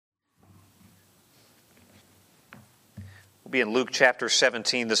We'll be in Luke chapter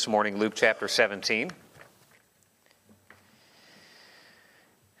 17 this morning, Luke chapter 17.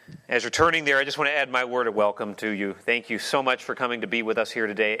 As you're turning there, I just want to add my word of welcome to you. Thank you so much for coming to be with us here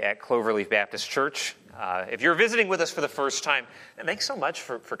today at Cloverleaf Baptist Church. If you're visiting with us for the first time, thanks so much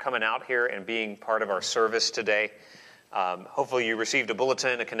for coming out here and being part of our service today. Hopefully you received a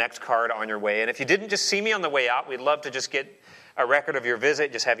bulletin, a Connect card on your way. And if you didn't, just see me on the way out. We'd love to just get a record of your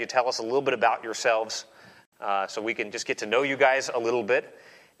visit, just have you tell us a little bit about yourselves so we can just get to know you guys a little bit.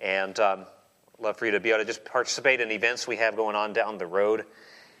 And love for you to be able to just participate in events we have going on down the road.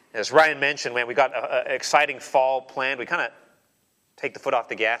 As Ryan mentioned, man, we got an exciting fall planned. We kind of take the foot off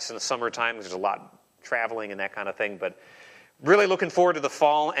the gas in the summertime because there's a lot traveling and that kind of thing. But really looking forward to the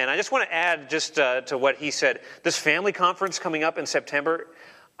fall. And I just want to add just to what he said, this family conference coming up in September,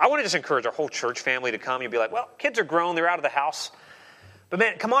 I want to just encourage our whole church family to come. You'll be like, well, kids are grown, they're out of the house. But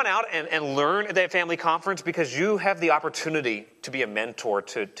man, come on out and learn at that family conference because you have the opportunity to be a mentor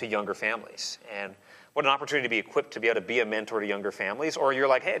to younger families. And what an opportunity to be equipped to be able to be a mentor to younger families. Or you're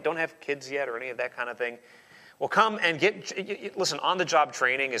like, hey, I don't have kids yet or any of that kind of thing. Well, come and listen, on-the-job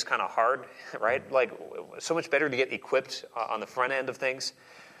training is kind of hard, right? Like, so much better to get equipped on the front end of things.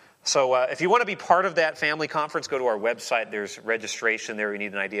 So if you want to be part of that family conference, go to our website. There's registration there. You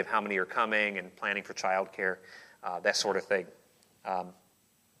need an idea of how many are coming and planning for childcare, that sort of thing.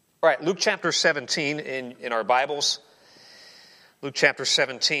 All right, Luke chapter 17 in our Bibles. Luke chapter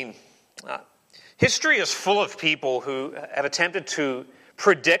 17. History is full of people who have attempted to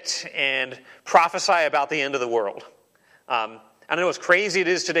predict and prophesy about the end of the world. I know as crazy it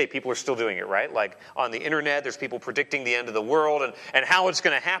is today, people are still doing it, right? Like on the internet, there's people predicting the end of the world and how it's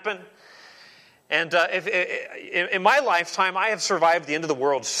going to happen. And in my lifetime, I have survived the end of the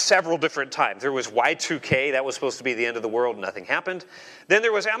world several different times. There was Y2K, that was supposed to be the end of the world, nothing happened. Then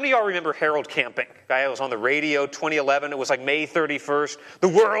there was, how many of y'all remember Harold Camping? Guy was on the radio, 2011, it was like May 31st. The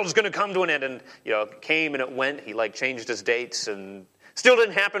world's going to come to an end, and it came and it went. He changed his dates and still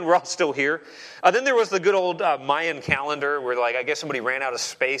didn't happen. We're all still here. Then there was the good old Mayan calendar where I guess somebody ran out of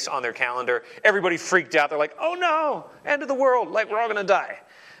space on their calendar. Everybody freaked out. They're like, oh no, end of the world, we're all going to die.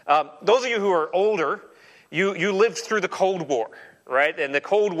 Those of you who are older, you lived through the Cold War, right? And the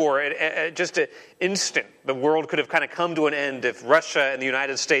Cold War, just an instant, the world could have kind of come to an end if Russia and the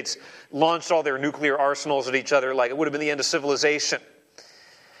United States launched all their nuclear arsenals at each other. It would have been the end of civilization.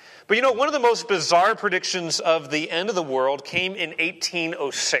 But one of the most bizarre predictions of the end of the world came in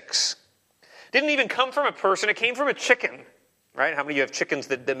 1806. Didn't even come from a person, it came from a chicken. Right? How many of you have chickens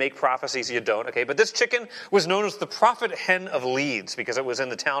that make prophecies? You don't. Okay, but this chicken was known as the prophet hen of Leeds because it was in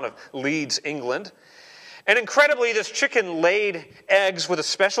the town of Leeds, England. And incredibly, this chicken laid eggs with a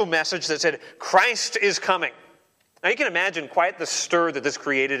special message that said, Christ is coming. Now you can imagine quite the stir that this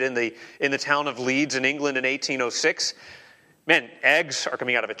created in the town of Leeds in England in 1806. Man, eggs are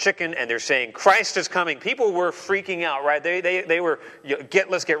coming out of a chicken, and they're saying, Christ is coming. People were freaking out, right? They were,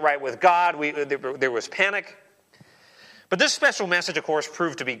 let's get right with God. There was panic. But this special message, of course,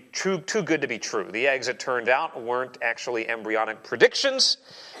 proved to be too good to be true. The eggs, it turned out, weren't actually embryonic predictions,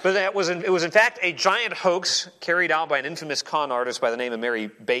 but it was in fact a giant hoax carried out by an infamous con artist by the name of Mary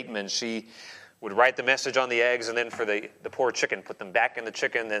Bateman. She would write the message on the eggs, and then for the poor chicken, put them back in the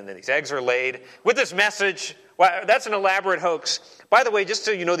chicken, then these eggs are laid with this message. Well, that's an elaborate hoax. By the way, just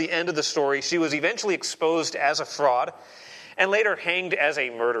so you know the end of the story, she was eventually exposed as a fraud, and later hanged as a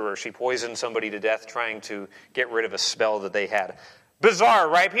murderer. She poisoned somebody to death trying to get rid of a spell that they had. Bizarre,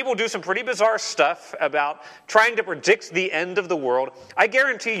 right? People do some pretty bizarre stuff about trying to predict the end of the world. I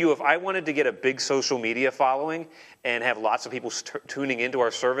guarantee you, if I wanted to get a big social media following and have lots of people tuning into our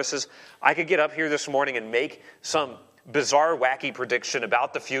services, I could get up here this morning and make some bizarre, wacky prediction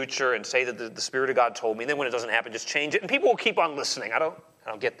about the future and say that the Spirit of God told me. And then when it doesn't happen, just change it. And people will keep on listening. I don't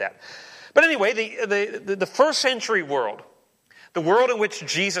get that. But anyway, the first century world, the world in which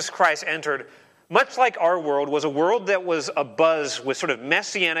Jesus Christ entered, much like our world, was a world that was abuzz with sort of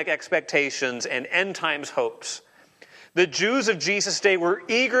messianic expectations and end times hopes. The Jews of Jesus' day were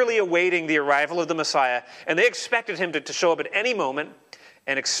eagerly awaiting the arrival of the Messiah, and they expected him to show up at any moment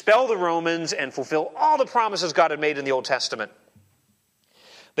and expel the Romans and fulfill all the promises God had made in the Old Testament.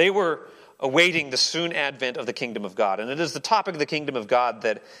 They were awaiting the soon advent of the kingdom of God, and it is the topic of the kingdom of God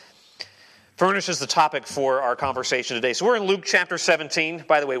that furnishes the topic for our conversation today. So we're in Luke chapter 17.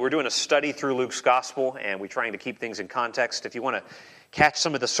 By the way, we're doing a study through Luke's gospel, and we're trying to keep things in context. If you want to catch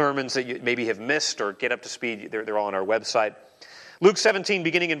some of the sermons that you maybe have missed or get up to speed, they're all on our website. Luke 17,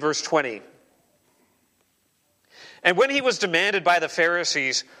 beginning in verse 20. And when he was demanded by the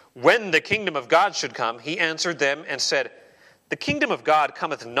Pharisees when the kingdom of God should come, he answered them and said, The kingdom of God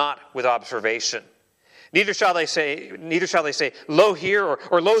cometh not with observation. Neither shall they say, Lo here,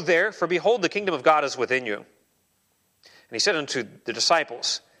 or Lo there, for behold, the kingdom of God is within you. And he said unto the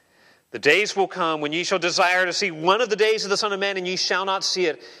disciples, the days will come when ye shall desire to see one of the days of the Son of Man, and ye shall not see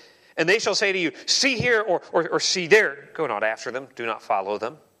it. And they shall say to you, See here, or see there. Go not after them, do not follow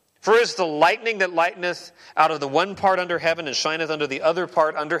them. For as the lightning that lighteneth out of the one part under heaven, and shineth unto the other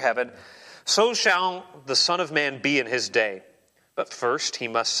part under heaven, so shall the Son of Man be in his day. But first he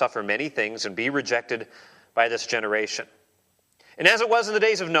must suffer many things, and be rejected by this generation. And as it was in the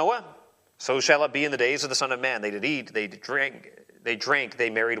days of Noah, so shall it be in the days of the Son of Man. They did eat, they drank, they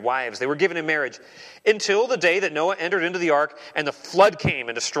married wives, they were given in marriage, until the day that Noah entered into the ark, and the flood came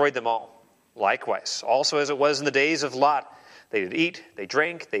and destroyed them all. Likewise, also as it was in the days of Lot, they did eat, they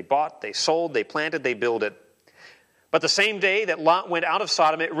drank, they bought, they sold, they planted, they builded. But the same day that Lot went out of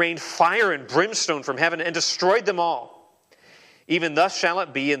Sodom, it rained fire and brimstone from heaven and destroyed them all. Even thus shall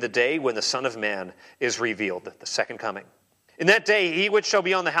it be in the day when the Son of Man is revealed, the second coming. In that day, he which shall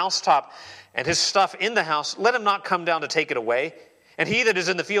be on the housetop and his stuff in the house, let him not come down to take it away. And he that is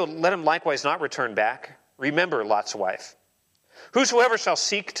in the field, let him likewise not return back. Remember Lot's wife. Whosoever shall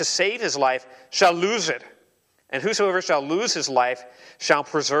seek to save his life shall lose it. And whosoever shall lose his life shall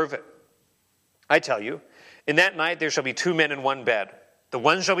preserve it. I tell you, in that night there shall be two men in one bed. The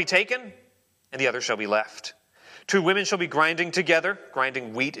one shall be taken, and the other shall be left. Two women shall be grinding together.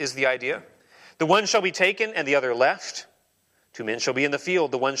 Grinding wheat is the idea. The one shall be taken, and the other left. Two men shall be in the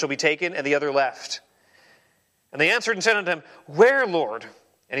field. The one shall be taken, and the other left. And they answered and said unto him, Where, Lord?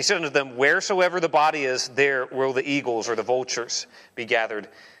 And he said unto them, Wheresoever the body is, there will the eagles or the vultures be gathered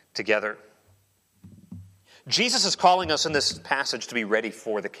together. Jesus is calling us in this passage to be ready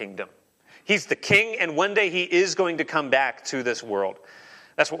for the kingdom. He's the king, and one day he is going to come back to this world.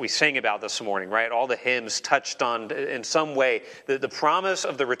 That's what we sang about this morning, right? All the hymns touched on, in some way, the promise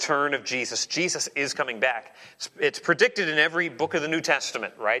of the return of Jesus. Jesus is coming back. It's predicted in every book of the New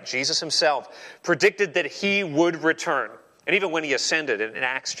Testament, right? Jesus himself predicted that he would return. And even when he ascended, in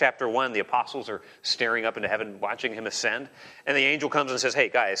Acts chapter 1, the apostles are staring up into heaven, watching him ascend. And the angel comes and says, Hey,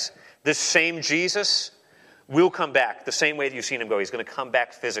 guys, this same Jesus will come back the same way that you've seen him go. He's going to come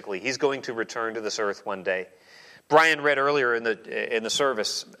back physically. He's going to return to this earth one day. Brian read earlier in the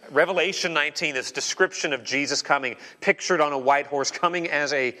service, Revelation 19, this description of Jesus coming, pictured on a white horse, coming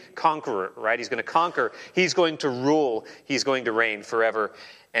as a conqueror, right? He's going to conquer. He's going to rule. He's going to reign forever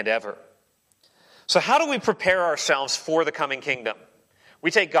and ever. So how do we prepare ourselves for the coming kingdom? We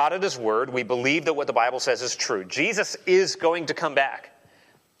take God at his word. We believe that what the Bible says is true. Jesus is going to come back.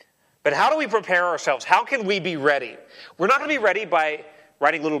 But how do we prepare ourselves? How can we be ready? We're not going to be ready by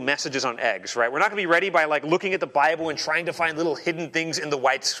writing little messages on eggs, right? We're not going to be ready by looking at the Bible and trying to find little hidden things in the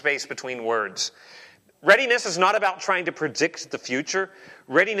white space between words. Readiness is not about trying to predict the future.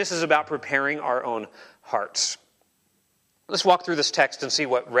 Readiness is about preparing our own hearts. Let's walk through this text and see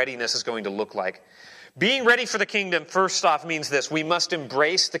what readiness is going to look like. Being ready for the kingdom, first off, means this. We must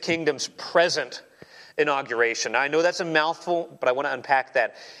embrace the kingdom's present inauguration. Now, I know that's a mouthful, but I want to unpack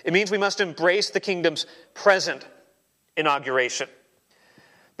that. It means we must embrace the kingdom's present inauguration.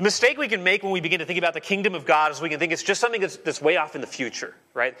 The mistake we can make when we begin to think about the kingdom of God is we can think it's just something that's way off in the future,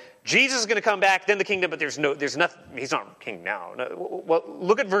 right? Jesus is going to come back, then the kingdom, but there's nothing. He's not king now. No, well,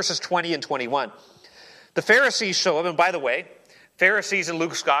 look at verses 20 and 21. The Pharisees show up, and by the way, Pharisees in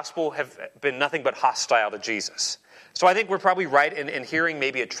Luke's gospel have been nothing but hostile to Jesus. So I think we're probably right in hearing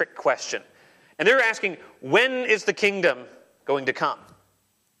maybe a trick question. And they're asking, when is the kingdom going to come?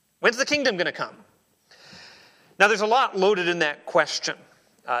 When's the kingdom going to come? Now, there's a lot loaded in that question.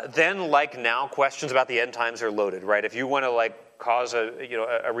 Then, like now, questions about the end times are loaded, right? If you want to cause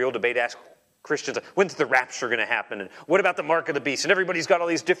a real debate, ask Christians, when's the rapture going to happen? And what about the mark of the beast? And everybody's got all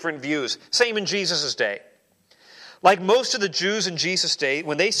these different views. Same in Jesus' day. Like most of the Jews in Jesus' day,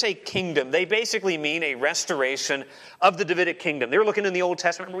 when they say kingdom, they basically mean a restoration of the Davidic kingdom. They're looking in the Old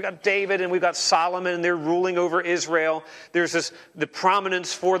Testament. We've got David and we've got Solomon, and they're ruling over Israel. There's the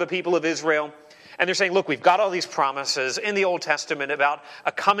prominence for the people of Israel. And they're saying, look, we've got all these promises in the Old Testament about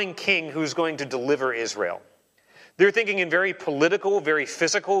a coming king who's going to deliver Israel. They're thinking in very political, very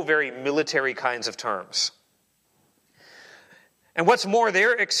physical, very military kinds of terms. And what's more,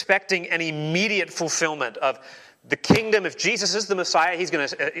 they're expecting an immediate fulfillment of the kingdom. If Jesus is the Messiah, he's going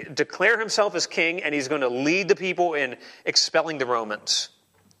to declare himself as king, and he's going to lead the people in expelling the Romans.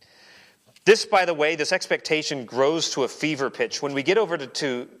 This, by the way, this expectation grows to a fever pitch when we get over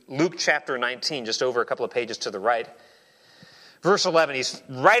to Luke chapter 19, just over a couple of pages to the right. Verse 11, he's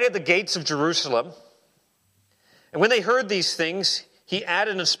right at the gates of Jerusalem. And when they heard these things, he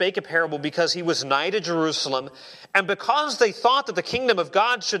added and spake a parable because he was nigh to Jerusalem, and because they thought that the kingdom of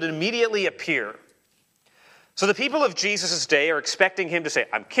God should immediately appear. So the people of Jesus' day are expecting him to say,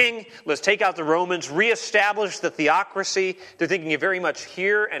 I'm king, let's take out the Romans, reestablish the theocracy. They're thinking a very much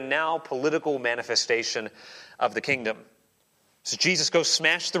here and now political manifestation of the kingdom. So Jesus goes,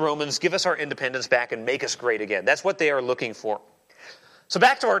 smash the Romans, give us our independence back, and make us great again. That's what they are looking for. So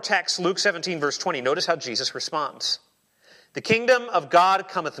back to our text, Luke 17, verse 20. Notice how Jesus responds. The kingdom of God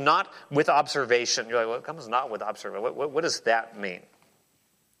cometh not with observation. You're like, well, it comes not with observation. What does that mean?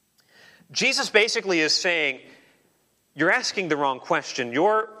 Jesus basically is saying, you're asking the wrong question.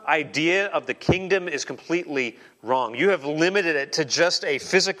 Your idea of the kingdom is completely wrong. You have limited it to just a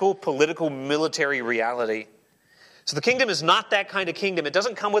physical, political, military reality. So the kingdom is not that kind of kingdom. It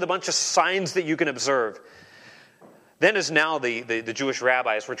doesn't come with a bunch of signs that you can observe. Then as now the Jewish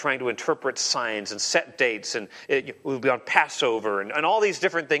rabbis were trying to interpret signs and set dates, and it will be on Passover and all these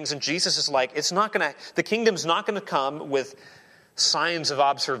different things. And Jesus is like, the kingdom's not going to come with signs of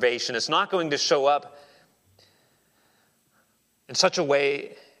observation. It's not going to show up in such a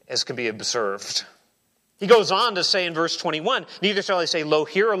way as can be observed. He goes on to say in verse 21, neither shall I say, lo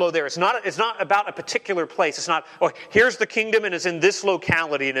here or lo there. It's not about a particular place. It's not, oh, here's the kingdom and it's in this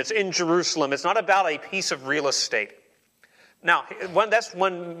locality and it's in Jerusalem. It's not about a piece of real estate. Now, that's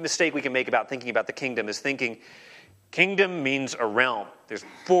one mistake we can make about thinking about the kingdom, is thinking kingdom means a realm. There's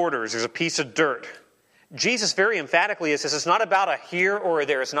borders. There's a piece of dirt. Jesus very emphatically says it's not about a here or a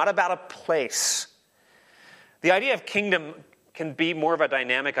there. It's not about a place. The idea of kingdom can be more of a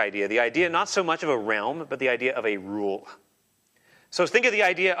dynamic idea. The idea not so much of a realm, but the idea of a rule. So think of the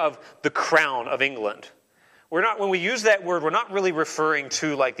idea of the crown of England. When we use that word, we're not really referring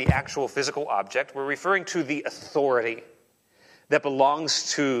to like the actual physical object. We're referring to the authority that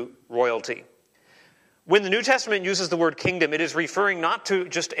belongs to royalty. When the New Testament uses the word kingdom, it is referring not to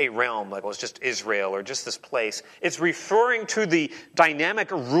just a realm, like, well, it's just Israel or just this place. It's referring to the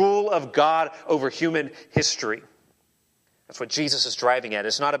dynamic rule of God over human history. That's what Jesus is driving at.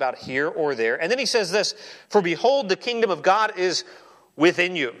 It's not about here or there. And then he says this, for behold, the kingdom of God is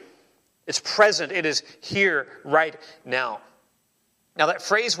within you. It's present. It is here right now. Now that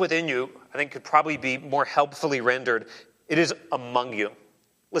phrase within you, I think could probably be more helpfully rendered. It is among you.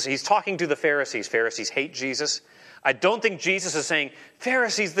 Listen, he's talking to the Pharisees. Pharisees hate Jesus. I don't think Jesus is saying,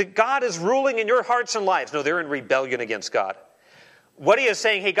 Pharisees, that God is ruling in your hearts and lives. No, they're in rebellion against God. What he is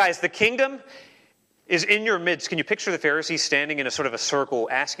saying, hey guys, the kingdom is in your midst. Can you picture the Pharisees standing in a sort of a circle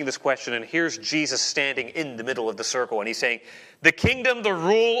asking this question, and here's Jesus standing in the middle of the circle, and he's saying, the kingdom, the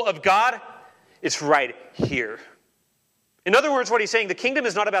rule of God, it's right here. In other words, what he's saying, the kingdom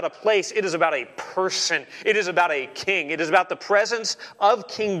is not about a place, it is about a person. It is about a king. It is about the presence of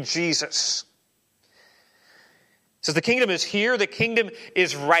King Jesus. He says the kingdom is here, the kingdom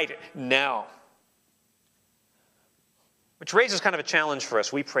is right now. Which raises kind of a challenge for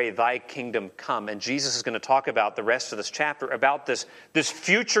us. We pray, thy kingdom come. And Jesus is going to talk about the rest of this chapter, about this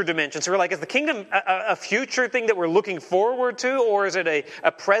future dimension. So we're like, is the kingdom a future thing that we're looking forward to, or is it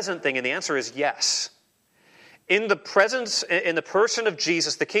a present thing? And the answer is yes. In the presence, in the person of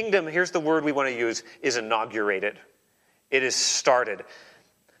Jesus, the kingdom, here's the word we want to use, is inaugurated. It is started.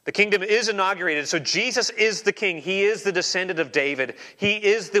 The kingdom is inaugurated. So Jesus is the king. He is the descendant of David. He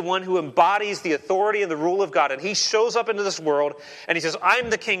is the one who embodies the authority and the rule of God. And he shows up into this world and he says, I'm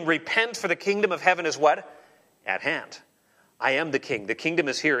the king. Repent, for the kingdom of heaven is what? At hand. I am the king. The kingdom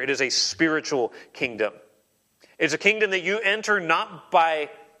is here. It is a spiritual kingdom. It's a kingdom that you enter not by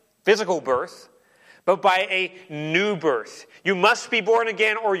physical birth, but by a new birth. You must be born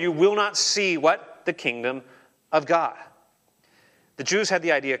again or you will not see what? The kingdom of God. The Jews had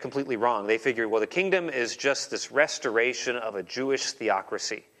the idea completely wrong. They figured, well, the kingdom is just this restoration of a Jewish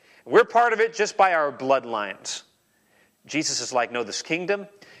theocracy. We're part of it just by our bloodlines. Jesus is like, no, this kingdom,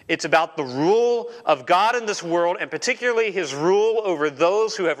 it's about the rule of God in this world, and particularly his rule over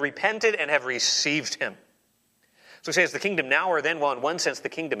those who have repented and have received him. So he says, the kingdom now or then? Well, in one sense, the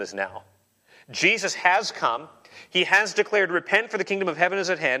kingdom is now. Jesus has come. He has declared, repent, for the kingdom of heaven is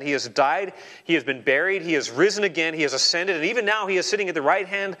at hand. He has died. He has been buried. He has risen again. He has ascended. And even now he is sitting at the right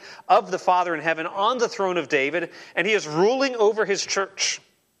hand of the Father in heaven on the throne of David. And he is ruling over his church.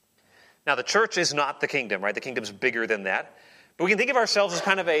 Now the church is not the kingdom, right? The kingdom's bigger than that. But we can think of ourselves as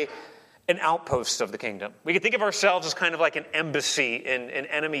kind of an outpost of the kingdom. We can think of ourselves as kind of like an embassy in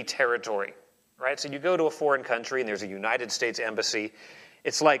enemy territory, right? So you go to a foreign country and there's a United States embassy.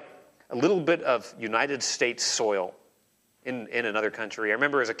 It's like a little bit of United States soil in another country. I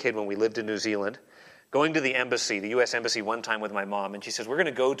remember as a kid when we lived in New Zealand, going to the embassy, the U.S. embassy one time with my mom, and she says, we're going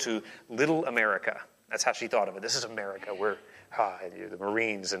to go to Little America. That's how she thought of it. This is America. We're the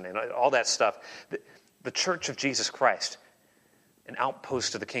Marines and all that stuff. The Church of Jesus Christ, an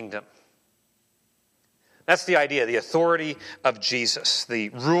outpost of the kingdom. That's the idea, the authority of Jesus, the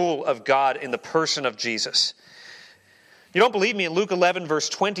rule of God in the person of Jesus. You don't believe me? In Luke 11, verse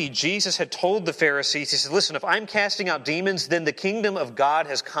 20, Jesus had told the Pharisees, he said, listen, if I'm casting out demons, then the kingdom of God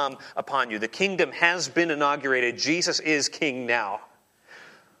has come upon you. The kingdom has been inaugurated. Jesus is king now.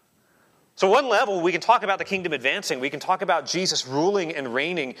 So one level, we can talk about the kingdom advancing. We can talk about Jesus ruling and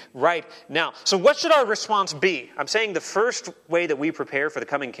reigning right now. So what should our response be? I'm saying the first way that we prepare for the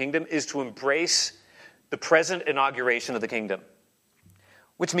coming kingdom is to embrace the present inauguration of the kingdom.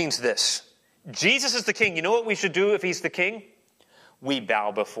 Which means this. Jesus is the king. You know what we should do if he's the king? We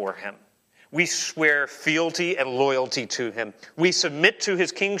bow before him. We swear fealty and loyalty to him. We submit to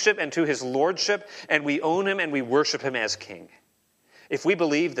his kingship and to his lordship, and we own him and we worship him as king. If we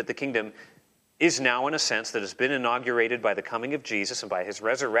believe that the kingdom is now, in a sense, that has been inaugurated by the coming of Jesus and by his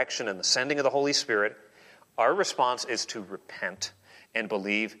resurrection and the sending of the Holy Spirit, our response is to repent and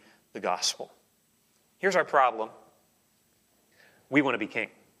believe the gospel. Here's our problem. We want to be king.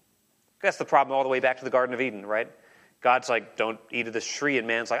 That's the problem all the way back to the Garden of Eden, right? God's like, don't eat of this tree, and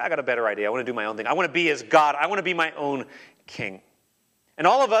man's like, I got a better idea. I want to do my own thing. I want to be as God. I want to be my own king. And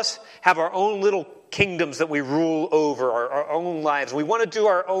all of us have our own little kingdoms that we rule over, our own lives. We want to do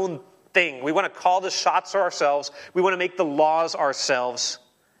our own thing. We want to call the shots ourselves. We want to make the laws ourselves.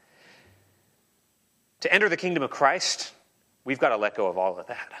 To enter the kingdom of Christ, we've got to let go of all of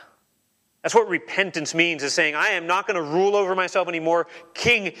that. That's what repentance means, is saying, I am not going to rule over myself anymore.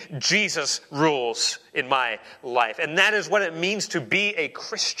 King Jesus rules in my life. And that is what it means to be a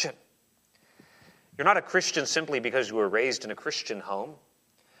Christian. You're not a Christian simply because you were raised in a Christian home,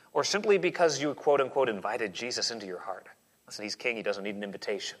 or simply because you, quote unquote, invited Jesus into your heart. Listen, he's king, he doesn't need an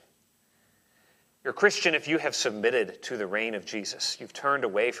invitation. You're a Christian if you have submitted to the reign of Jesus. You've turned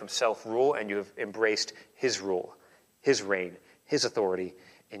away from self-rule and you have embraced his rule, his reign, his authority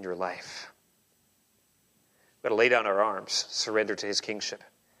in your life. We've got to lay down our arms, surrender to his kingship.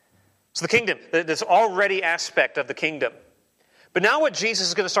 So the kingdom, this already aspect of the kingdom. But now what Jesus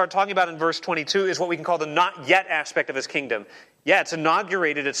is going to start talking about in verse 22 is what we can call the not yet aspect of his kingdom. Yeah, it's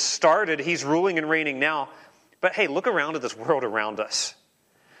inaugurated, it's started, he's ruling and reigning now. But hey, look around at this world around us.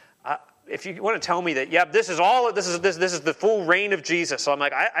 If you want to tell me that, yeah, this is the full reign of Jesus. So I'm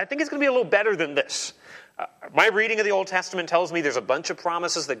like, I think it's going to be a little better than this. My reading of the Old Testament tells me there's a bunch of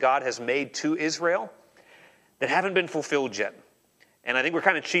promises that God has made to Israel that haven't been fulfilled yet. And I think we're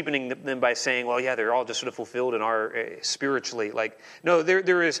kind of cheapening them by saying, well, yeah, they're all just sort of fulfilled in our spiritually. Like, no,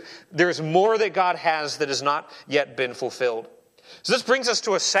 there is more that God has that has not yet been fulfilled. So this brings us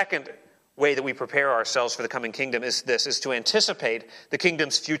to a second way that we prepare ourselves for the coming kingdom is to anticipate the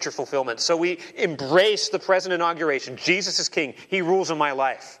kingdom's future fulfillment. So we embrace the present inauguration. Jesus is king. He rules in my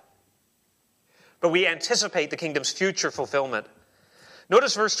life. But we anticipate the kingdom's future fulfillment.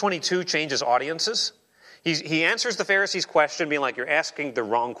 Notice verse 22 changes audiences. He answers the Pharisees' question, being like, you're asking the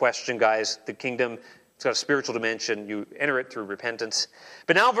wrong question, guys. The kingdom, it's got a spiritual dimension. You enter it through repentance.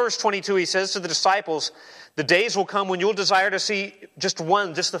 But now verse 22, he says to the disciples, the days will come when you'll desire to see just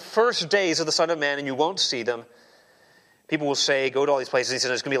the first days of the Son of Man, and you won't see them. People will say, go to all these places. He says,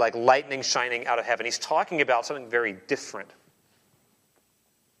 it's going to be like lightning shining out of heaven. He's talking about something very different.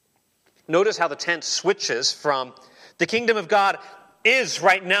 Notice how the tense switches from the kingdom of God is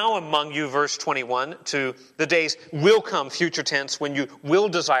right now among you, verse 21, to the days will come, future tense, when you will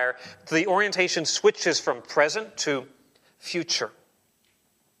desire. The orientation switches from present to future.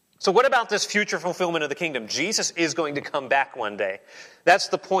 So what about this future fulfillment of the kingdom? Jesus is going to come back one day. That's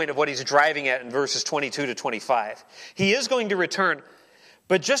the point of what he's driving at in verses 22 to 25. He is going to return.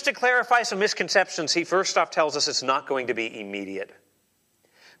 But just to clarify some misconceptions, he first off tells us it's not going to be immediate.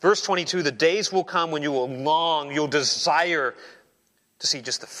 Verse 22, the days will come when you will long, you'll desire to see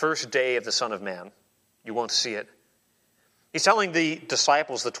just the first day of the Son of Man. You won't see it. He's telling the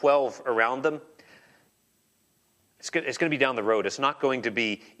disciples, the 12 around them, it's going to be down the road. It's not going to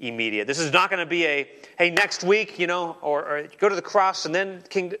be immediate. This is not going to be hey, next week, or go to the cross and then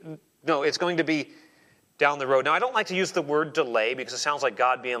kingdom. No, it's going to be down the road. Now, I don't like to use the word delay because it sounds like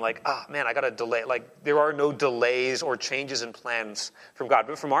God being like, man, I got to delay. Like, there are no delays or changes in plans from God.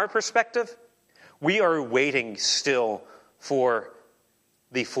 But from our perspective, we are waiting still for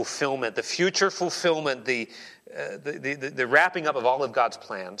the fulfillment, the future fulfillment, the wrapping up of all of God's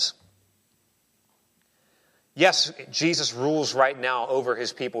plans. Yes, Jesus rules right now over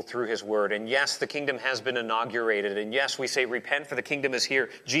his people through his word. And yes, the kingdom has been inaugurated. And yes, we say, repent, for the kingdom is here.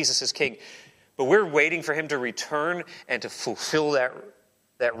 Jesus is king. But we're waiting for him to return and to fulfill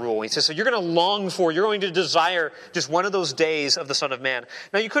that rule. He says, so you're going to long for, you're going to desire just one of those days of the Son of Man.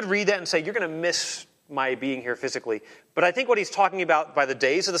 Now, you could read that and say, you're going to miss my being here physically. But I think what he's talking about by the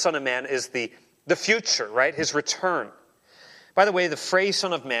days of the Son of Man is the the future, right? His return. By the way, the phrase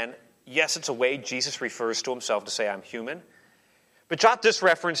Son of Man, yes, it's a way Jesus refers to himself to say, I'm human. But jot this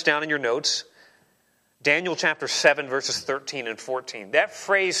reference down in your notes. Daniel chapter 7, verses 13 and 14. That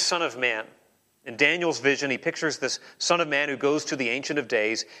phrase, Son of Man, in Daniel's vision, he pictures this Son of Man who goes to the Ancient of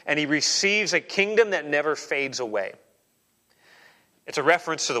Days, and he receives a kingdom that never fades away. It's a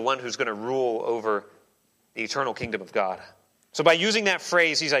reference to the one who's going to rule over the eternal kingdom of God. So by using that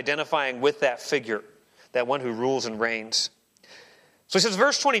phrase, he's identifying with that figure, that one who rules and reigns. So he says,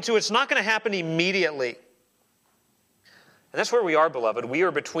 verse 22, it's not going to happen immediately. And that's where we are, beloved. We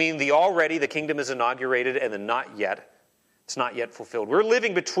are between the already, the kingdom is inaugurated, and the not yet. It's not yet fulfilled. We're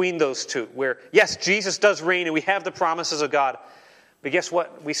living between those two, where, yes, Jesus does reign, and we have the promises of God. But guess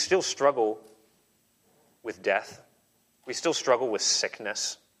what? We still struggle with death. We still struggle with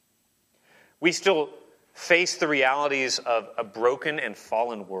sickness. We still face the realities of a broken and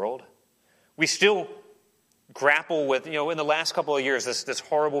fallen world. We still grapple with, in the last couple of years, this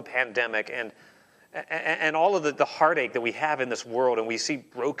horrible pandemic and all of the heartache that we have in this world, and we see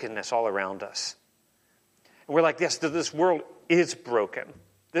brokenness all around us. And we're like, yes, this world is broken.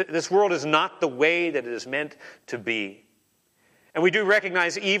 This world is not the way that it is meant to be. And we do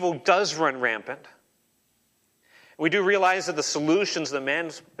recognize evil does run rampant. We do realize that the solutions that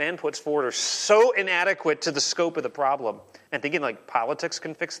man puts forward are so inadequate to the scope of the problem. And thinking like politics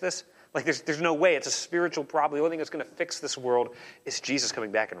can fix this? Like there's no way. It's a spiritual problem. The only thing that's going to fix this world is Jesus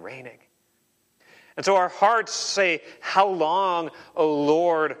coming back and reigning. And so our hearts say, how long, O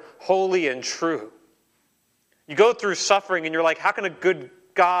Lord, holy and true? You go through suffering and you're like, how can a good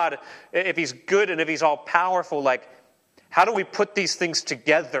God, if he's good and if he's all powerful, like, how do we put these things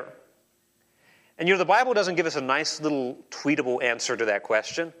together? And the Bible doesn't give us a nice little tweetable answer to that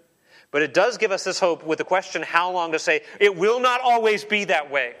question, but it does give us this hope with the question, how long, to say, it will not always be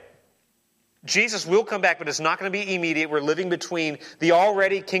that way. Jesus will come back, but it's not going to be immediate. We're living between the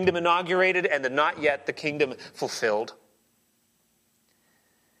already kingdom inaugurated and the not yet the kingdom fulfilled.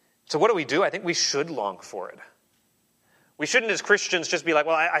 So what do? I think we should long for it. We shouldn't, as Christians, just be like,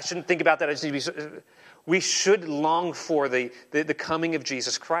 well, I shouldn't think about that. I just need to be. We should long for the coming of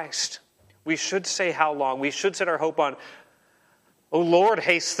Jesus Christ. We should say how long. We should set our hope on, O Lord,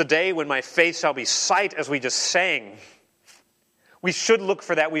 haste the day when my face shall be sight, as we just sang. We should look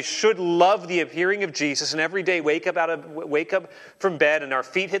for that. We should love the appearing of Jesus, and every day wake up from bed and our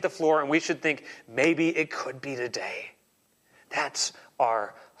feet hit the floor, and we should think, maybe it could be today. That's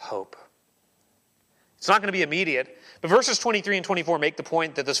our hope. It's not going to be immediate, but verses 23 and 24 make the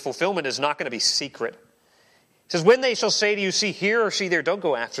point that this fulfillment is not going to be secret. It says, when they shall say to you, see here or see there, don't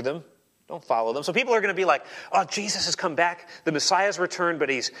go after them. Don't follow them. So people are going to be like, oh, Jesus has come back. The Messiah's returned, but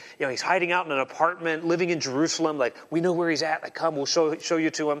he's hiding out in an apartment, living in Jerusalem. Like, we know where he's at. Like, come, we'll show you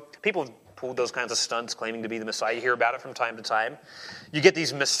to him. People have pulled those kinds of stunts claiming to be the Messiah. You hear about it from time to time. You get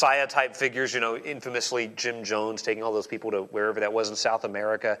these Messiah-type figures, infamously Jim Jones taking all those people to wherever that was in South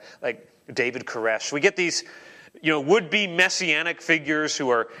America, like David Koresh. We get these, would-be messianic figures who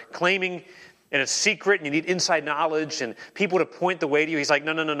are claiming, and it's secret, and you need inside knowledge and people to point the way to you. He's like,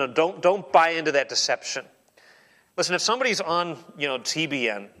 no, don't buy into that deception. Listen, if somebody's on,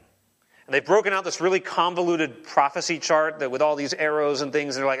 TBN, and they've broken out this really convoluted prophecy chart that with all these arrows and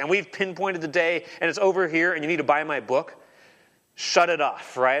things, and they're like, and we've pinpointed the day, and it's over here, and you need to buy my book, shut it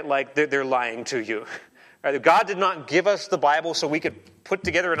off, right? Like, they're lying to you. Right? God did not give us the Bible so we could put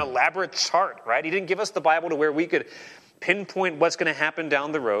together an elaborate chart, right? He didn't give us the Bible to where we could pinpoint what's going to happen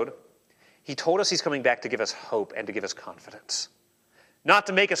down the road. He told us he's coming back to give us hope and to give us confidence. Not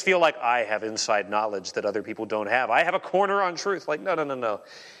to make us feel like I have inside knowledge that other people don't have. I have a corner on truth. Like, no.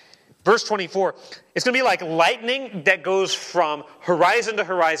 Verse 24, it's going to be like lightning that goes from horizon to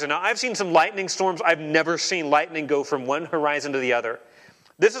horizon. Now, I've seen some lightning storms. I've never seen lightning go from one horizon to the other.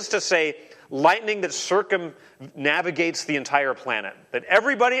 This is to say, lightning that circumnavigates the entire planet. That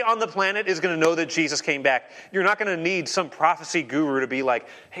everybody on the planet is going to know that Jesus came back. You're not going to need some prophecy guru to be like,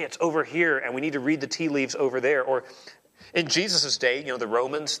 hey, it's over here, and we need to read the tea leaves over there. Or in Jesus' day, the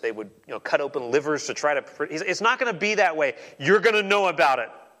Romans, they would cut open livers to try to... It's not going to be that way. You're going to know about it.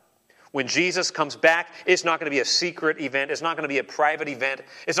 When Jesus comes back, it's not going to be a secret event. It's not going to be a private event.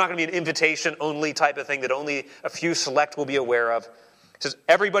 It's not going to be an invitation-only type of thing that only a few select will be aware of. It says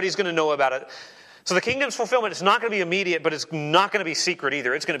everybody's going to know about it. So the kingdom's fulfillment is not going to be immediate, but it's not going to be secret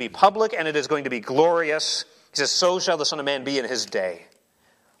either. It's going to be public, and it is going to be glorious. He says, so shall the Son of Man be in his day.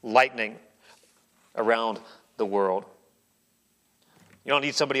 Lightning around the world. You don't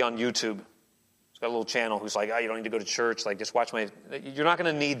need somebody on YouTube who's got a little channel who's like, you don't need to go to church. Like, just watch my... You're not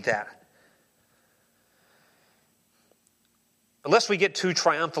going to need that. unless we get too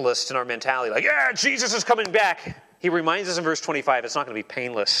triumphalist in our mentality, like, yeah, Jesus is coming back. He reminds us in verse 25, it's not going to be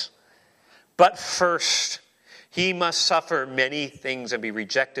painless. But first, he must suffer many things and be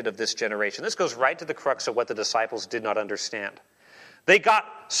rejected of this generation. This goes right to the crux of what the disciples did not understand. They got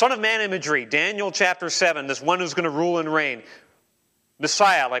Son of Man imagery, Daniel chapter 7, this one who's going to rule and reign.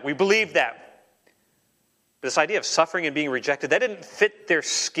 Messiah, like we believe that. But this idea of suffering and being rejected, that didn't fit their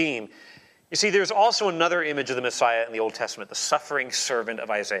scheme. You see, there's also another image of the Messiah in the Old Testament, the suffering servant of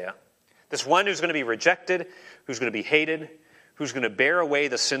Isaiah. This one who's going to be rejected, who's going to be hated, who's going to bear away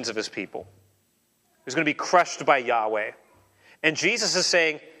the sins of his people, who's going to be crushed by Yahweh. And Jesus is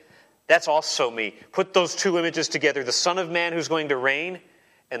saying, that's also me. Put those two images together, the Son of Man who's going to reign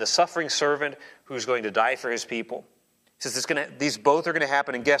and the suffering servant who's going to die for his people. He says these both are going to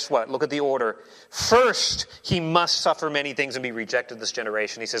happen, and guess what? Look at the order. First, he must suffer many things and be rejected this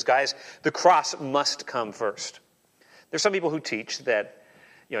generation. He says, guys, the cross must come first. There's some people who teach that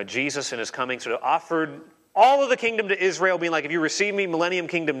Jesus in his coming sort of offered all of the kingdom to Israel, being like, if you receive me, millennium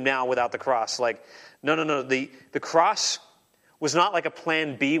kingdom now without the cross. Like, no. The cross was not like a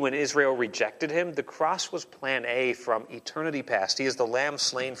plan B when Israel rejected him. The cross was plan A from eternity past. He is the lamb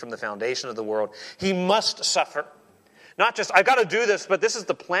slain from the foundation of the world. He must suffer. Not just, I've got to do this, but this is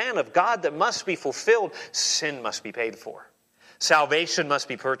the plan of God that must be fulfilled. Sin must be paid for. Salvation must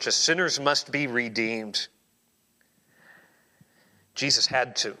be purchased. Sinners must be redeemed. Jesus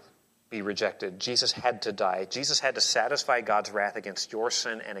had to be rejected. Jesus had to die. Jesus had to satisfy God's wrath against your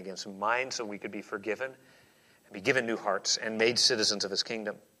sin and against mine so we could be forgiven and be given new hearts and made citizens of his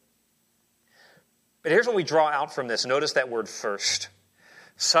kingdom. But here's what we draw out from this. Notice that word first.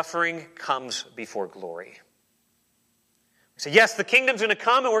 Suffering comes before glory. So yes, the kingdom's going to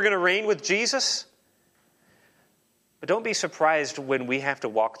come and we're going to reign with Jesus. But don't be surprised when we have to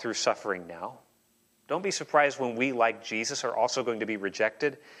walk through suffering now. Don't be surprised when we, like Jesus, are also going to be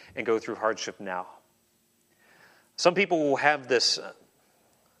rejected and go through hardship now. Some people will have this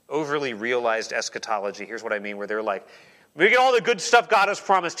overly realized eschatology. Here's what I mean, where they're like, we get all the good stuff God has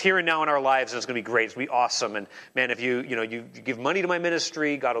promised here and now in our lives, and it's going to be great. It's going to be awesome. And man, if you give money to my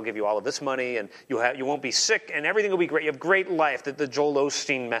ministry, God will give you all of this money, and you won't be sick, and everything will be great. You have great life. The Joel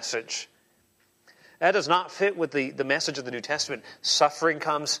Osteen message. That does not fit with the message of the New Testament. Suffering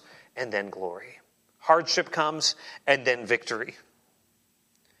comes, and then glory. Hardship comes, and then victory.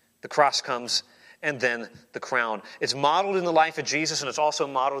 The cross comes, and then the crown. It's modeled in the life of Jesus, and it's also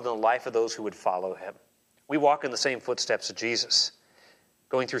modeled in the life of those who would follow him. We walk in the same footsteps of Jesus,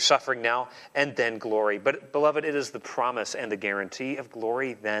 going through suffering now and then glory. But, beloved, it is the promise and the guarantee of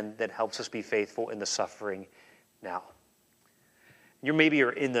glory then that helps us be faithful in the suffering now. Maybe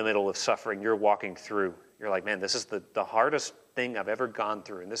you're in the middle of suffering. You're walking through. You're like, man, this is the hardest thing I've ever gone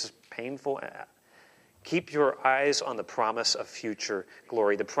through, and this is painful. Keep your eyes on the promise of future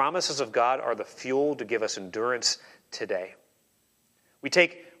glory. The promises of God are the fuel to give us endurance today. We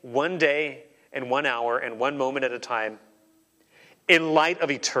take one day and 1 hour and 1 moment at a time in light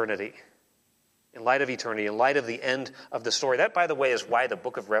of eternity. In light of eternity, in light of the end of the story. That, by the way, is why the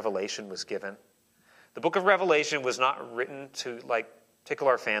book of Revelation was given. The book of Revelation was not written to tickle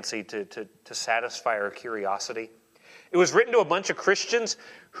our fancy, to satisfy our curiosity. It was written to a bunch of Christians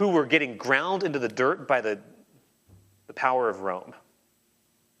who were getting ground into the dirt by the power of Rome.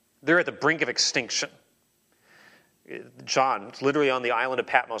 They're at the brink of extinction. John, literally on the island of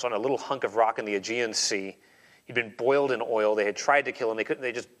Patmos, on a little hunk of rock in the Aegean Sea. He'd been boiled in oil. They had tried to kill him.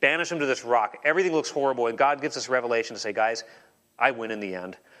 They just banished him to this rock. Everything looks horrible, and God gives us revelation to say, guys, I win in the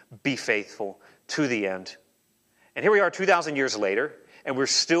end. Be faithful to the end. And here we are 2,000 years later, and we're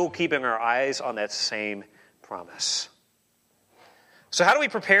still keeping our eyes on that same promise. So how do we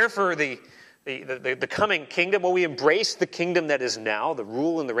prepare for the coming kingdom? Well, we embrace the kingdom that is now, the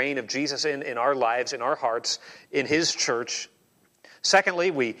rule and the reign of Jesus in our lives, in our hearts, in his church.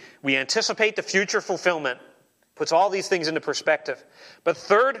 Secondly, we anticipate the future fulfillment. Puts all these things into perspective. But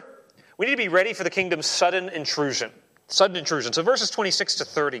third, we need to be ready for the kingdom's sudden intrusion. Sudden intrusion. So verses 26 to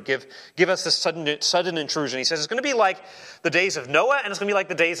 30 give us this sudden intrusion. He says it's going to be like the days of Noah, and it's going to be like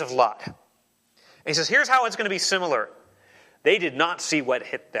the days of Lot. And he says, here's how it's going to be similar. They did not see what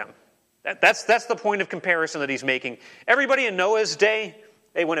hit them. That's the point of comparison that he's making. Everybody in Noah's day,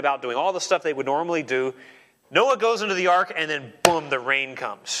 they went about doing all the stuff they would normally do. Noah goes into the ark, and then boom, the rain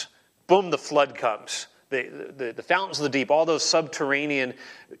comes. Boom, the flood comes. The fountains of the deep, all those subterranean,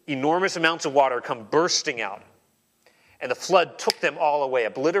 enormous amounts of water come bursting out. And the flood took them all away,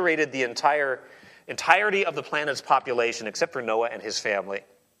 obliterated the entirety of the planet's population, except for Noah and his family.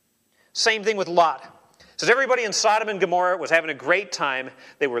 Same thing with Lot. It says everybody in Sodom and Gomorrah was having a great time.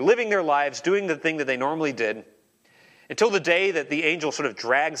 They were living their lives, doing the thing that they normally did. until the day that the angel sort of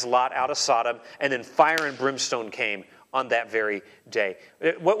drags Lot out of Sodom, and then fire and brimstone came on that very day.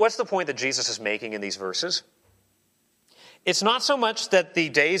 What's the point that Jesus is making in these verses? It's not so much that the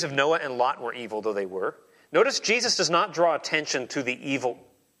days of Noah and Lot were evil, though they were. Notice Jesus does not draw attention to the evil.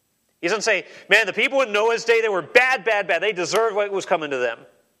 He doesn't say, man, the people in Noah's day, they were bad, bad, bad. They deserved what was coming to them.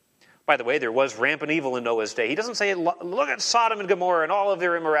 By the way, there was rampant evil in Noah's day. He doesn't say, look at Sodom and Gomorrah and all of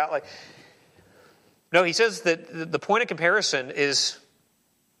their immorality. No, he says that the point of comparison is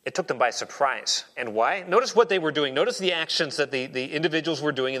it took them by surprise. And why? Notice what they were doing. Notice the actions that the individuals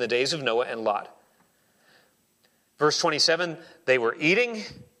were doing in the days of Noah and Lot. Verse 27, they were eating,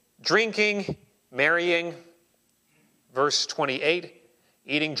 drinking, marrying. Verse 28,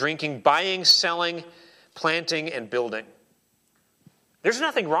 eating, drinking, buying, selling, planting, and building. There's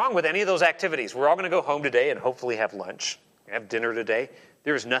nothing wrong with any of those activities. We're all going to go home today and hopefully have lunch, have dinner today.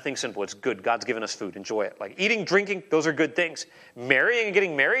 There is nothing simple. It's good. God's given us food. Enjoy it. Like eating, drinking, those are good things. Marrying and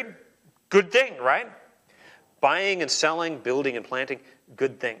getting married, good thing, right? Buying and selling, building and planting,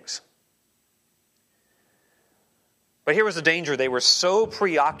 good things. But here was the danger. They were so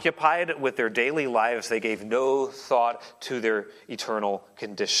preoccupied with their daily lives, they gave no thought to their eternal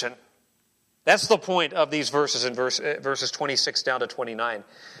condition. That's the point of these verses in verses 26 down to 29.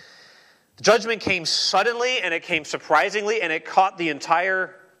 The judgment came suddenly, and it came surprisingly, and it caught the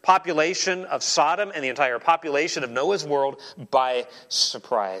entire population of Sodom and the entire population of Noah's world by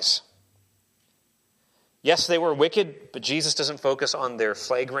surprise. Yes, they were wicked, but Jesus doesn't focus on their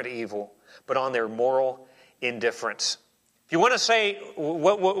flagrant evil, but on their moral indifference. If you want to say,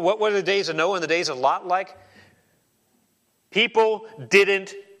 what were the days of Noah and the days of Lot like? People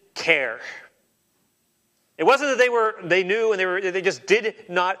didn't care. It wasn't that they knew and they just did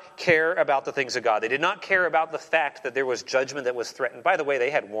not care about the things of God. They did not care about the fact that there was judgment that was threatened. By the way,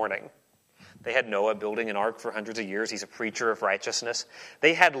 they had warning. They had Noah building an ark for hundreds of years. He's a preacher of righteousness.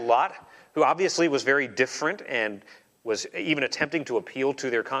 They had Lot, who obviously was very different and was even attempting to appeal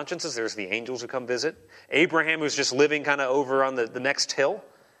to their consciences. There's the angels who come visit. Abraham, who's just living kind of over on the next hill.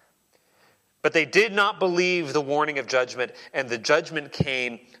 But they did not believe the warning of judgment, and the judgment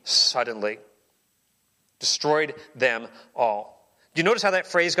came suddenly. Destroyed them all. Do you notice how that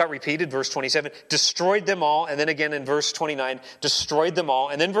phrase got repeated? Verse 27, destroyed them all. And then again in verse 29, destroyed them all.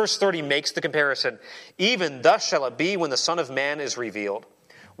 And then verse 30 makes the comparison. Even thus shall it be when the Son of Man is revealed.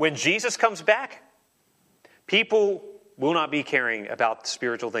 When Jesus comes back, people will not be caring about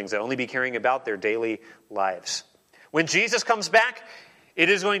spiritual things. They'll only be caring about their daily lives. When Jesus comes back, it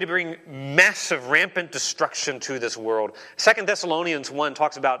is going to bring massive, rampant destruction to this world. 2 Thessalonians 1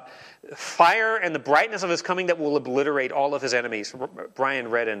 talks about fire and the brightness of his coming that will obliterate all of his enemies. Brian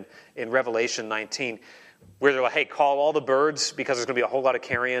read in Revelation 19, where they're like, hey, call all the birds because there's going to be a whole lot of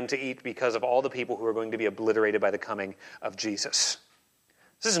carrion to eat because of all the people who are going to be obliterated by the coming of Jesus.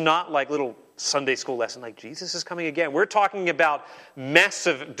 This is not like little Sunday school lesson like Jesus is coming again. We're talking about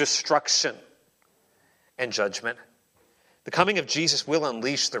massive destruction and judgment. The coming of Jesus will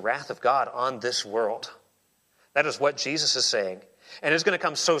unleash the wrath of God on this world. That is what Jesus is saying. And it's going to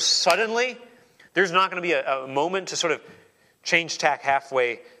come so suddenly, there's not going to be a moment to sort of change tack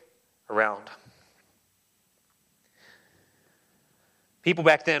halfway around. People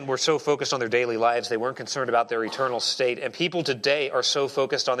back then were so focused on their daily lives, they weren't concerned about their eternal state. And people today are so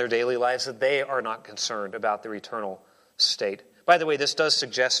focused on their daily lives that they are not concerned about their eternal state. By the way, this does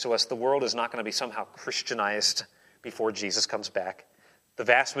suggest to us the world is not going to be somehow Christianized before Jesus comes back. The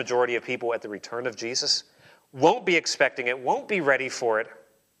vast majority of people at the return of Jesus won't be expecting it, won't be ready for it.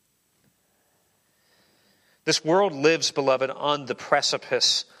 This world lives, beloved, on the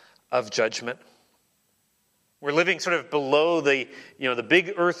precipice of judgment. We're living sort of below the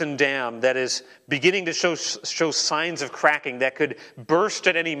big earthen dam that is beginning to show signs of cracking that could burst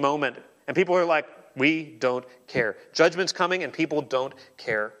at any moment. And people are like, we don't care. Judgment's coming and people don't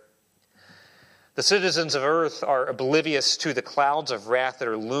care. The citizens of earth are oblivious to the clouds of wrath that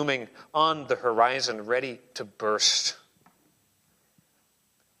are looming on the horizon, ready to burst.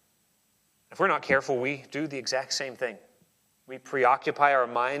 If we're not careful, we do the exact same thing. We preoccupy our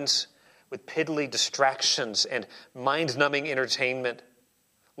minds with piddly distractions and mind-numbing entertainment,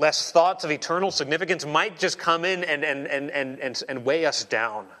 lest thoughts of eternal significance might just come in and weigh us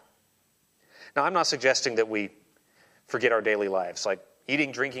down. Now, I'm not suggesting that we forget our daily lives, like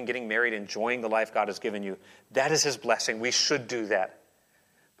eating, drinking, getting married, enjoying the life God has given you. That is his blessing. We should do that.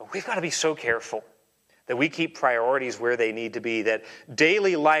 But we've got to be so careful that we keep priorities where they need to be, that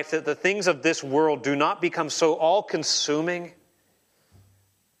daily life, that the things of this world do not become so all-consuming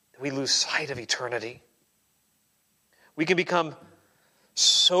that we lose sight of eternity. We can become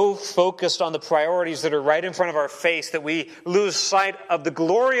so focused on the priorities that are right in front of our face that we lose sight of the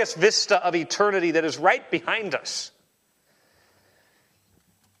glorious vista of eternity that is right behind us.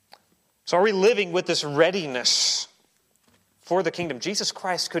 So are we living with this readiness for the kingdom? Jesus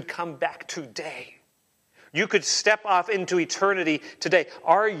Christ could come back today. You could step off into eternity today.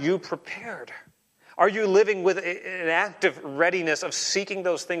 Are you prepared? Are you living with an active readiness of seeking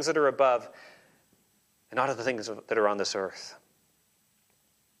those things that are above and not of the things that are on this earth?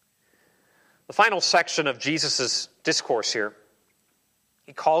 The final section of Jesus' discourse here,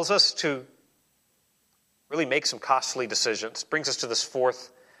 he calls us to really make some costly decisions. Brings us to this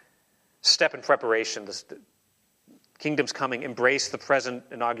fourth step in preparation. The kingdom's coming. Embrace the present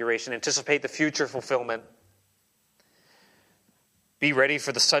inauguration. Anticipate the future fulfillment. Be ready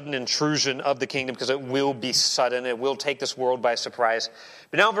for the sudden intrusion of the kingdom, because it will be sudden. It will take this world by surprise.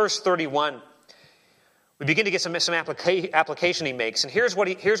 But now verse 31, we begin to get some application he makes. And here's what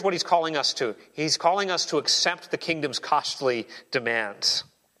he's calling us to. He's calling us to accept the kingdom's costly demands.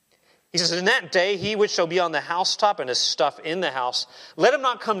 He says, in that day, he which shall be on the housetop and his stuff in the house, let him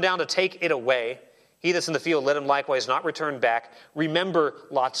not come down to take it away. He that's in the field, let him likewise not return back. Remember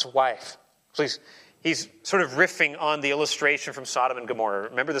Lot's wife. So he's sort of riffing on the illustration from Sodom and Gomorrah.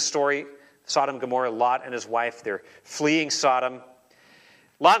 Remember the story? Sodom and Gomorrah, Lot and his wife, they're fleeing Sodom.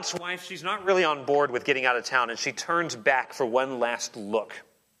 Lot's wife, she's not really on board with getting out of town, and she turns back for one last look.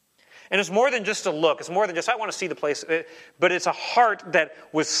 And it's more than just a look. It's more than just, I want to see the place. But it's a heart that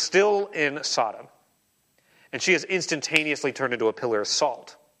was still in Sodom. And she has instantaneously turned into a pillar of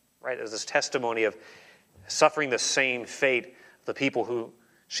salt, right? As this testimony of suffering the same fate of the people who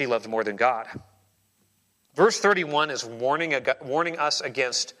she loved more than God. Verse 31 is warning us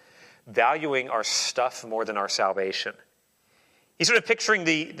against valuing our stuff more than our salvation. He's sort of picturing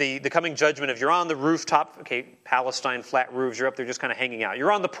the coming judgment of you're on the rooftop, okay, Palestine, flat roofs, you're up there just kind of hanging out.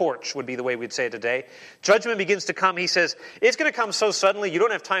 You're on the porch would be the way we'd say it today. Judgment begins to come. He says, it's going to come so suddenly you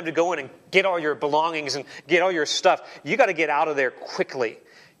don't have time to go in and get all your belongings and get all your stuff. You got to get out of there quickly.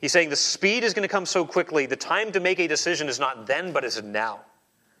 He's saying the speed is going to come so quickly. The time to make a decision is not then, but is now.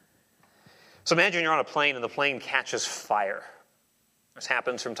 So imagine you're on a plane and the plane catches fire. This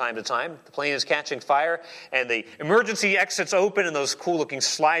happens from time to time. The plane is catching fire and the emergency exits open and those cool-looking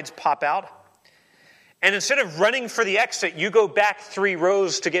slides pop out. And instead of running for the exit, you go back 3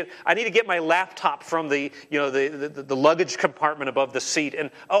 rows to I need to get my laptop from the luggage compartment above the seat. And,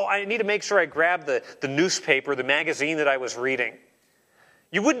 I need to make sure I grab the newspaper, the magazine that I was reading.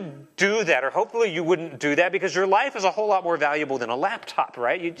 You wouldn't do that, or hopefully you wouldn't do that, because your life is a whole lot more valuable than a laptop,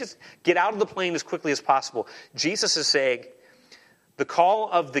 right? You just get out of the plane as quickly as possible. Jesus is saying, the call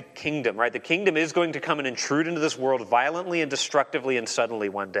of the kingdom, right? The kingdom is going to come and intrude into this world violently and destructively and suddenly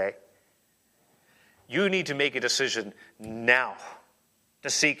one day. You need to make a decision now to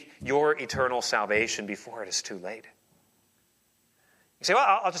seek your eternal salvation before it is too late. You say,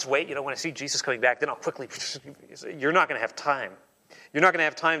 well, I'll just wait. When I see Jesus coming back, then I'll quickly... You're not going to have time. You're not going to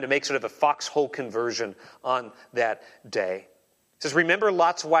have time to make sort of a foxhole conversion on that day. It says, remember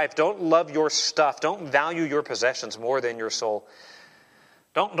Lot's wife. Don't love your stuff. Don't value your possessions more than your soul.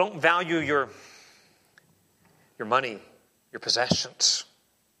 Don't value your money, your possessions,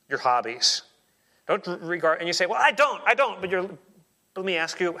 your hobbies. Don't regard, and you say, well, I don't. But let me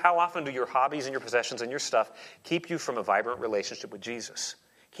ask you, how often do your hobbies and your possessions and your stuff keep you from a vibrant relationship with Jesus?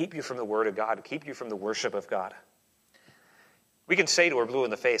 Keep you from the Word of God? Keep you from the worship of God? We can say to her blue in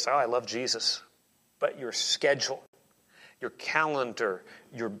the face, I love Jesus. But your schedule, your calendar,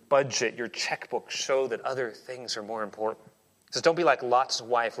 your budget, your checkbook show that other things are more important. It says, don't be like Lot's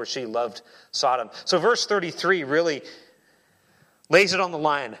wife, where she loved Sodom. So verse 33 really lays it on the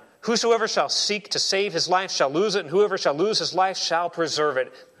line. Whosoever shall seek to save his life shall lose it, and whoever shall lose his life shall preserve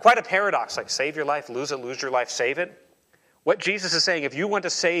it. Quite a paradox, like save your life, lose it, lose your life, save it. What Jesus is saying, if you want to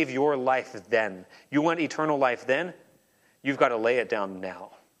save your life then, you want eternal life then, you've got to lay it down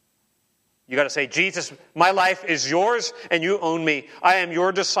now. You got to say, Jesus, my life is yours and you own me. I am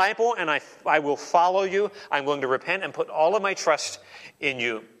your disciple and I will follow you. I'm willing to repent and put all of my trust in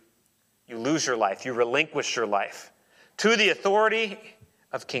you. You lose your life. You relinquish your life to the authority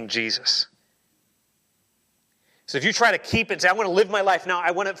of King Jesus. So if you try to keep it, say, I want to live my life now,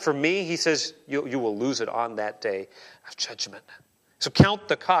 I want it for me, he says, you will lose it on that day of judgment. So count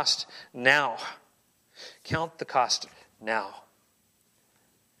the cost now. Count the cost now.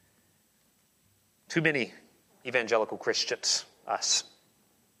 Too many evangelical Christians, us,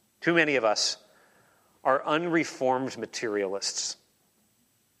 too many of us are unreformed materialists.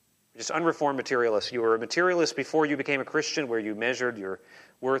 Just unreformed materialists. You were a materialist before you became a Christian, where you measured your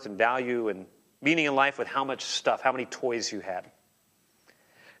worth and value and meaning in life with how much stuff, how many toys you had.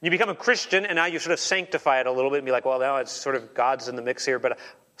 You become a Christian, and now you sort of sanctify it a little bit and be like, well, now it's sort of God's in the mix here, but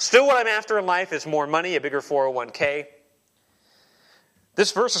still what I'm after in life is more money, a bigger 401k.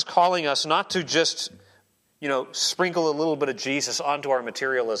 This verse is calling us not to just, sprinkle a little bit of Jesus onto our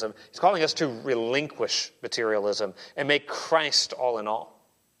materialism. He's calling us to relinquish materialism and make Christ all in all.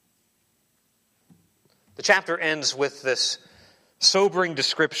 The chapter ends with this sobering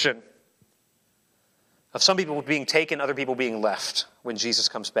description of some people being taken, other people being left when Jesus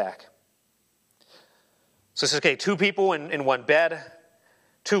comes back. So it's okay, 2 people in one bed,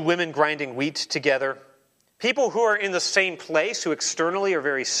 2 women grinding wheat together, people who are in the same place, who externally are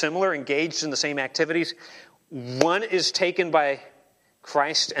very similar, engaged in the same activities. One is taken by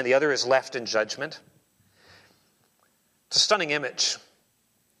Christ and the other is left in judgment. It's a stunning image.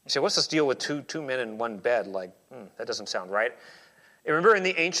 You say, what's this deal with two men in one bed? That doesn't sound right. Remember, in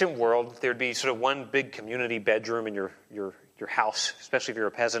the ancient world, there'd be sort of one big community bedroom in your house, especially if you're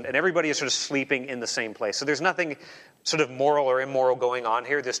a peasant, and everybody is sort of sleeping in the same place. So there's nothing sort of moral or immoral going on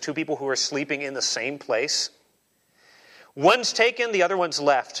here. There's 2 people who are sleeping in the same place. One's taken, the other one's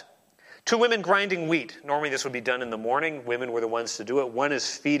left. 2 women grinding wheat. Normally this would be done in the morning. Women were the ones to do it. One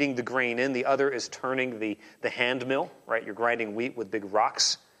is feeding the grain in. The other is turning the hand mill, right? You're grinding wheat with big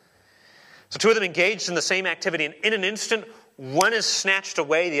rocks. So 2 of them engaged in the same activity. And in an instant, one is snatched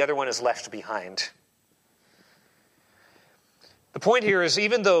away, the other one is left behind. The point here is,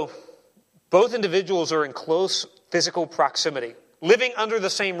 even though both individuals are in close physical proximity, living under the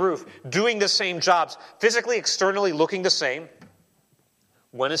same roof, doing the same jobs, physically, externally looking the same,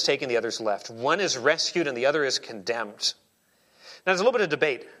 one is taken, the other's left. One is rescued and the other is condemned. Now there's a little bit of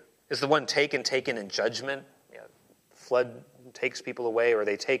debate. Is the one taken in judgment? Flood takes people away, or are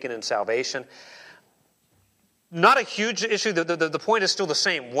they taken in salvation? Not a huge issue. The point is still the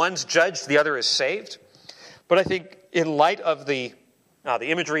same. One's judged, the other is saved. But I think in light of the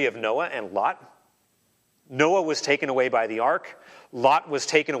imagery of Noah and Lot, Noah was taken away by the ark. Lot was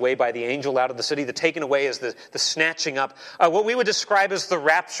taken away by the angel out of the city. The taken away is the snatching up. What we would describe as the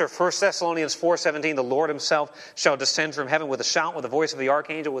rapture. 1 Thessalonians 4:17, the Lord himself shall descend from heaven with a shout, with the voice of the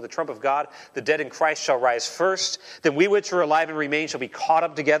archangel, with the trump of God. The dead in Christ shall rise first. Then we which are alive and remain shall be caught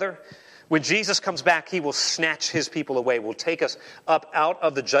up together. When Jesus comes back, he will snatch his people away, will take us up out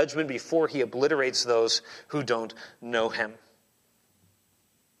of the judgment before he obliterates those who don't know him.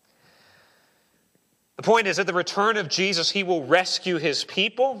 The point is, at the return of Jesus, he will rescue his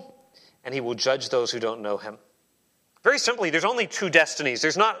people and he will judge those who don't know him. Very simply, there's only 2 destinies.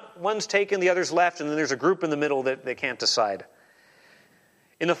 There's not one's taken, the other's left, and then there's a group in the middle that they can't decide.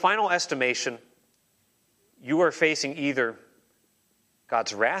 In the final estimation, you are facing either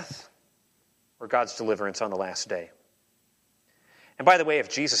God's wrath or God's deliverance on the last day. And by the way, if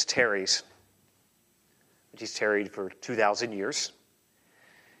Jesus tarries, which he's tarried for 2,000 years,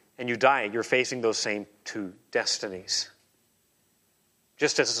 and you die, you're facing those same 2 destinies.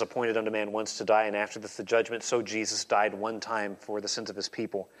 Just as it's appointed unto man once to die, and after this the judgment, so Jesus died one time for the sins of his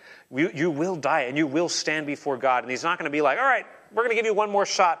people. You will die, and you will stand before God. And he's not going to be like, all right, we're going to give you one more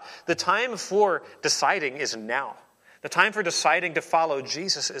shot. The time for deciding is now. The time for deciding to follow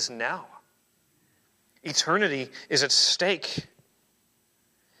Jesus is now. Eternity is at stake.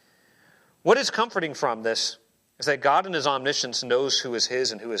 What is comforting from this is that God in his omniscience knows who is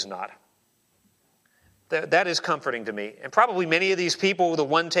his and who is not. That is comforting to me. And probably many of these people, the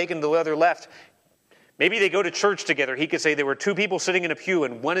one taken, the other left, maybe they go to church together. He could say there were 2 people sitting in a pew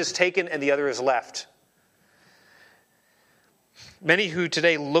and one is taken and the other is left. Many who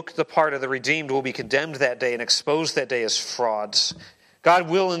today look the part of the redeemed will be condemned that day and exposed that day as frauds. God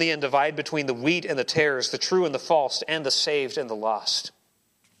will in the end divide between the wheat and the tares, the true and the false, and the saved and the lost.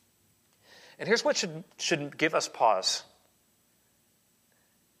 And here's what should give us pause.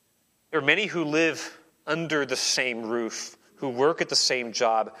 There are many who live under the same roof, who work at the same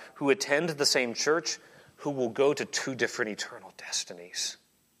job, who attend the same church, who will go to 2 different eternal destinies.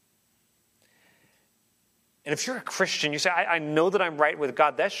 And if you're a Christian, you say, I know that I'm right with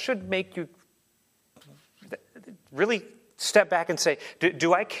God. That should make you really step back and say,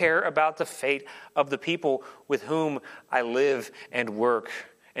 do I care about the fate of the people with whom I live and work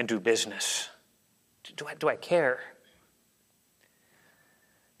and do business? Do I care?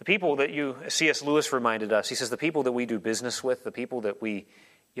 The people that C.S. Lewis reminded us, he says, the people that we do business with, the people that we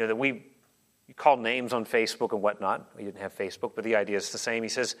call names on Facebook and whatnot. We didn't have Facebook, but the idea is the same. He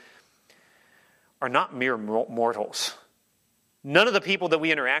says, are not mere mortals. None of the people that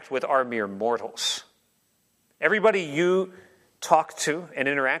we interact with are mere mortals. Everybody you talk to and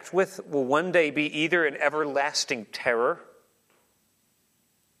interact with will one day be either an everlasting terror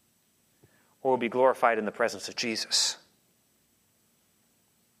or will be glorified in the presence of Jesus.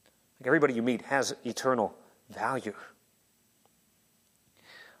 Everybody you meet has eternal value.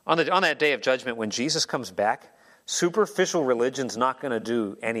 On that day of judgment, when Jesus comes back, superficial religion's not going to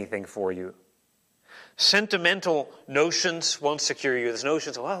do anything for you. Sentimental notions won't secure you. There's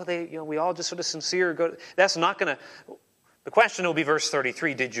notions of, we all just sort of sincere. That's not going to... The question will be verse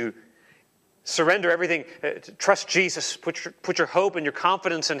 33. Did you surrender everything, trust Jesus, put your hope and your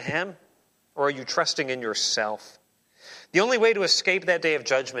confidence in Him? Or are you trusting in yourself? The only way to escape that day of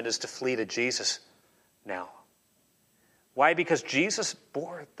judgment is to flee to Jesus now. Why? Because Jesus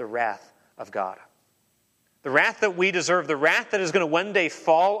bore the wrath of God. The wrath that we deserve, the wrath that is going to one day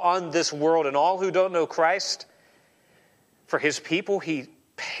fall on this world and all who don't know Christ. For His people, He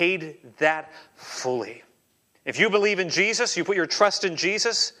paid that fully. If you believe in Jesus, you put your trust in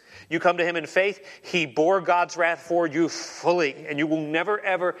Jesus, you come to Him in faith, He bore God's wrath for you fully, and you will never,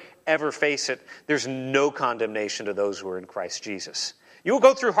 ever, ever face it. There's no condemnation to those who are in Christ Jesus. You will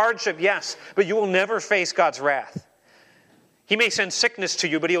go through hardship, yes, but you will never face God's wrath. He may send sickness to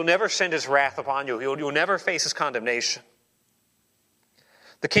you, but He'll never send His wrath upon you. You'll never face His condemnation.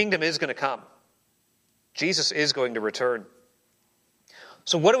 The kingdom is going to come. Jesus is going to return.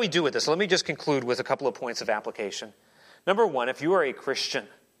 So what do we do with this? Let me just conclude with a couple of points of application. Number one, if you are a Christian,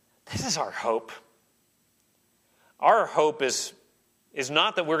 this is our hope. Our hope is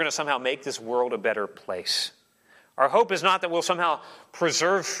not that we're going to somehow make this world a better place. Our hope is not that we'll somehow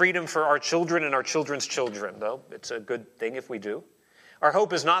preserve freedom for our children and our children's children, though it's a good thing if we do. Our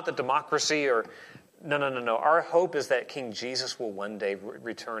hope is not that democracy or... No. Our hope is that King Jesus will one day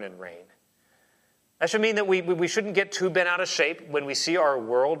return and reign. That should mean that we shouldn't get too bent out of shape when we see our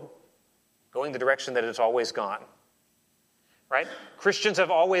world going the direction that it's always gone. Right? Christians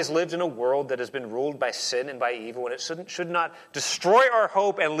have always lived in a world that has been ruled by sin and by evil, and it should not destroy our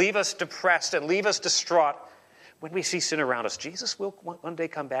hope and leave us depressed and leave us distraught when we see sin around us. Jesus will one day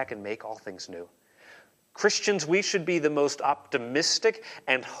come back and make all things new. Christians, we should be the most optimistic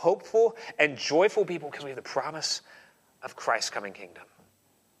and hopeful and joyful people because we have the promise of Christ's coming kingdom.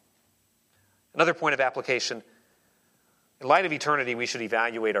 Another point of application, in light of eternity, we should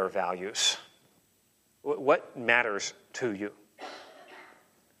evaluate our values. What matters to you?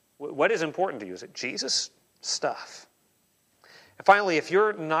 What is important to you? Is it Jesus? Stuff. And finally, if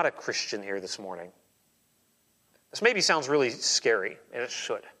you're not a Christian here this morning, this maybe sounds really scary, and it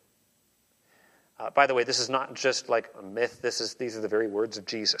should. By the way, this is not just like a myth. These are the very words of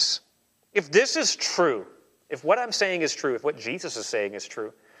Jesus. If this is true, if what I'm saying is true, if what Jesus is saying is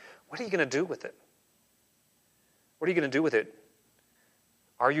true, what are you going to do with it? What are you going to do with it?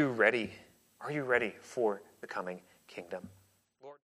 Are you ready? Are you ready for the coming kingdom?